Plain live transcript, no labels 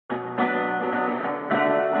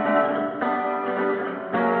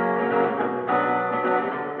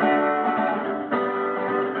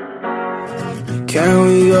Can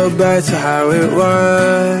we go back to how it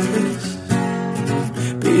was?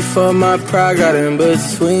 Before my pride got in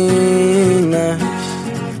between us.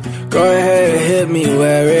 Go ahead, hit me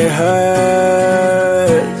where it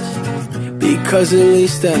hurts, because at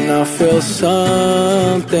least then I'll feel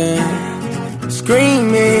something.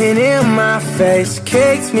 Screaming in my face,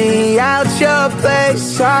 kicked me out your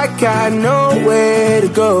place. I got nowhere to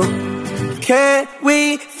go. Can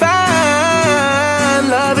we find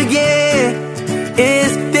love again?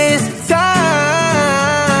 Is this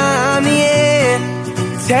time the end?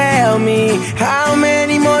 Tell me, how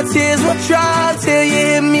many more tears will drop till you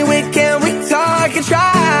hit me with, can we talk and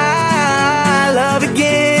try love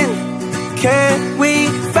again? Can we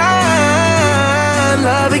find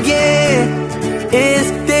love again?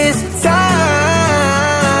 Is this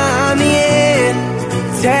time the end?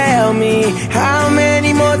 Tell me, how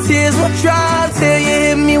many more tears will drop till you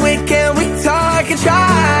hit me with, can we talk and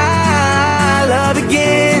try love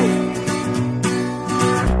again?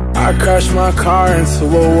 I crashed my car into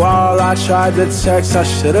a wall. I tried to text, I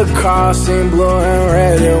should've called. Seen blue and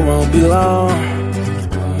red, it won't be long.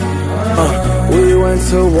 We went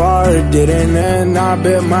to war, it didn't end. I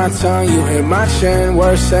bit my tongue, you hit my chin.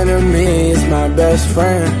 Worst enemy is my best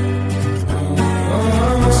friend.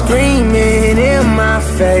 Screaming in my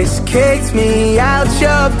face, kicked me out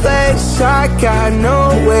your place. I got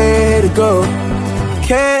nowhere to go.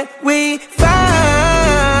 Can we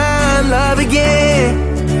find love again?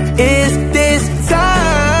 Is this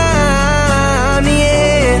time the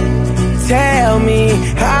end? Tell me,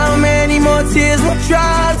 how many more tears will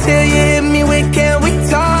drop till you hit me with, can we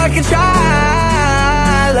talk and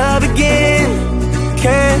try love again?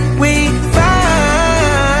 Can we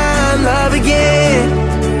find love again?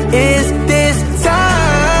 Is this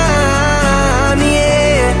time the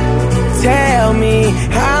end? Tell me,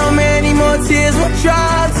 how many more tears will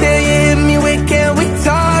drop